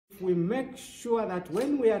if we make sure that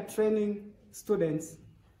when we are training students,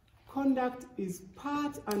 conduct is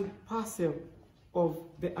part and parcel of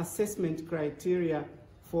the assessment criteria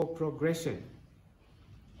for progression.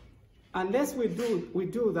 Unless we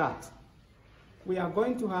do that, we are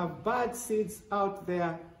going to have bad seeds out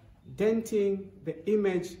there denting the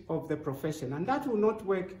image of the profession, and that will not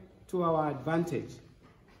work to our advantage.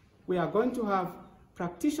 We are going to have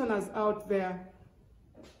practitioners out there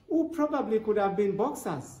who probably could have been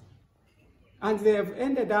boxers, and they have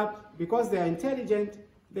ended up, because they are intelligent,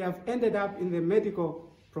 they have ended up in the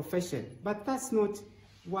medical profession. But that's not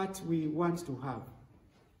what we want to have.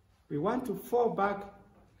 We want to fall back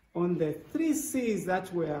on the 3 C's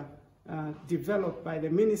that were developed by the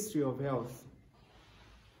Ministry of Health.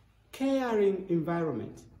 Caring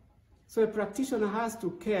environment. So a practitioner has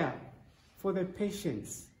to care for the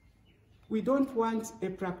patients. We don't want a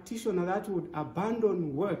practitioner that would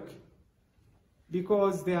abandon work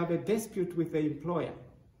because they have a dispute with the employer.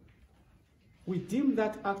 We deem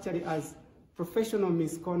that actually as professional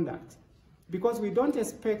misconduct, because we don't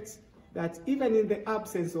expect that even in the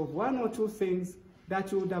absence of 1 or 2 things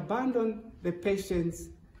that you would abandon the patients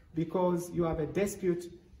because you have a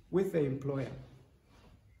dispute with the employer.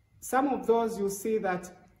 Some of those you see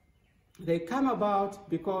that they come about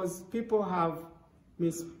because people have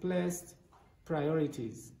misplaced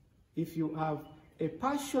priorities. If you have a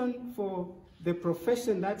passion for the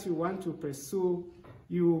profession that you want to pursue,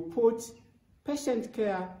 you put patient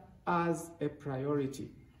care as a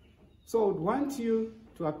priority. So I would want to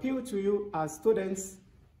appeal to you as students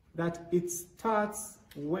that it starts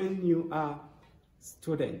when you are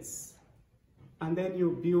students, and then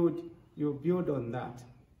you build on that.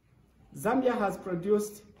 Zambia has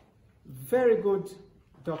produced very good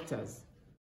doctors.